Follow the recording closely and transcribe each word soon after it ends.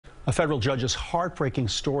A federal judge's heartbreaking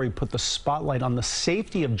story put the spotlight on the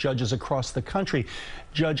safety of judges across the country.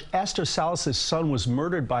 Judge Esther Salas' son was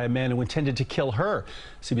murdered by a man who intended to kill her.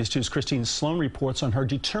 CBS 2's Sloan reports on her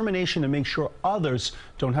determination to make sure others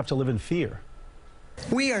don't have to live in fear.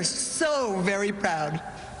 We are so very proud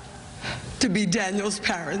to be Daniel's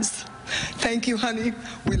parents. Thank you, honey.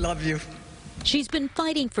 We love you. She's been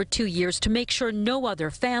fighting for 2 years to make sure no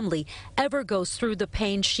other family ever goes through the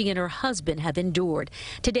pain she and her husband have endured.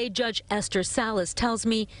 Today, Judge Esther Salas tells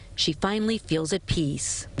me she finally feels at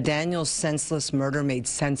peace. Daniel's senseless murder made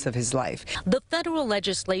sense of his life. The federal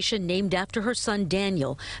legislation named after her son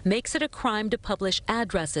Daniel makes it a crime to publish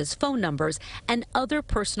addresses, phone numbers, and other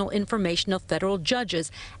personal information of federal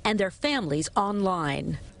judges and their families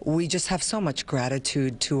online. We just have so much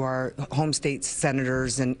gratitude to our home state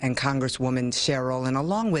senators and Congresswoman Cheryl, and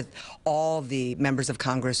along with all the members of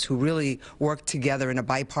Congress who really worked together in a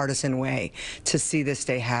bipartisan way to see this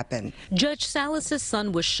day happen. Judge Salas'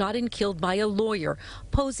 son was shot and killed by a lawyer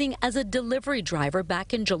posing as a delivery driver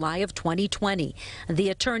back in July of 2020. The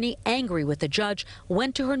attorney, angry with the judge,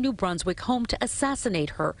 went to her New Brunswick home to assassinate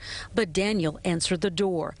her, but Daniel answered the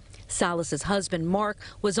door. Salas' husband, Mark,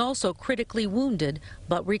 was also critically wounded,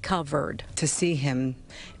 but recovered. To see him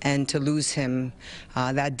and to lose him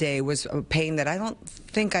that day was a pain that I don't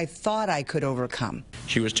think I thought I could overcome.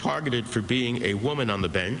 She was targeted for being a woman on the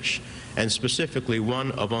bench, and specifically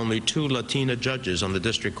one of only 2 Latina judges on the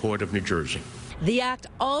District Court of New Jersey. The act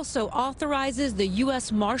also authorizes the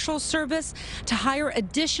U.S. Marshal Service to hire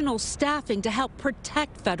additional staffing to help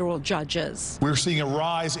protect federal judges. We're seeing a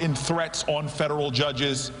rise in threats on federal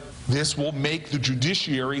judges. This will make the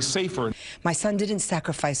judiciary safer. My son didn't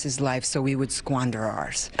sacrifice his life so we would squander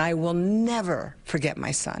ours. I will never forget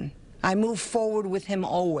my son. I move forward with him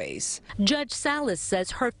always. Judge Salas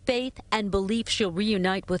says her faith and belief she'll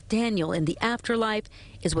reunite with Daniel in the afterlife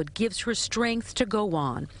is what gives her strength to go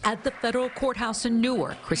on. At the federal courthouse in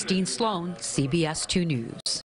Newark, Sloan, CBS 2 News.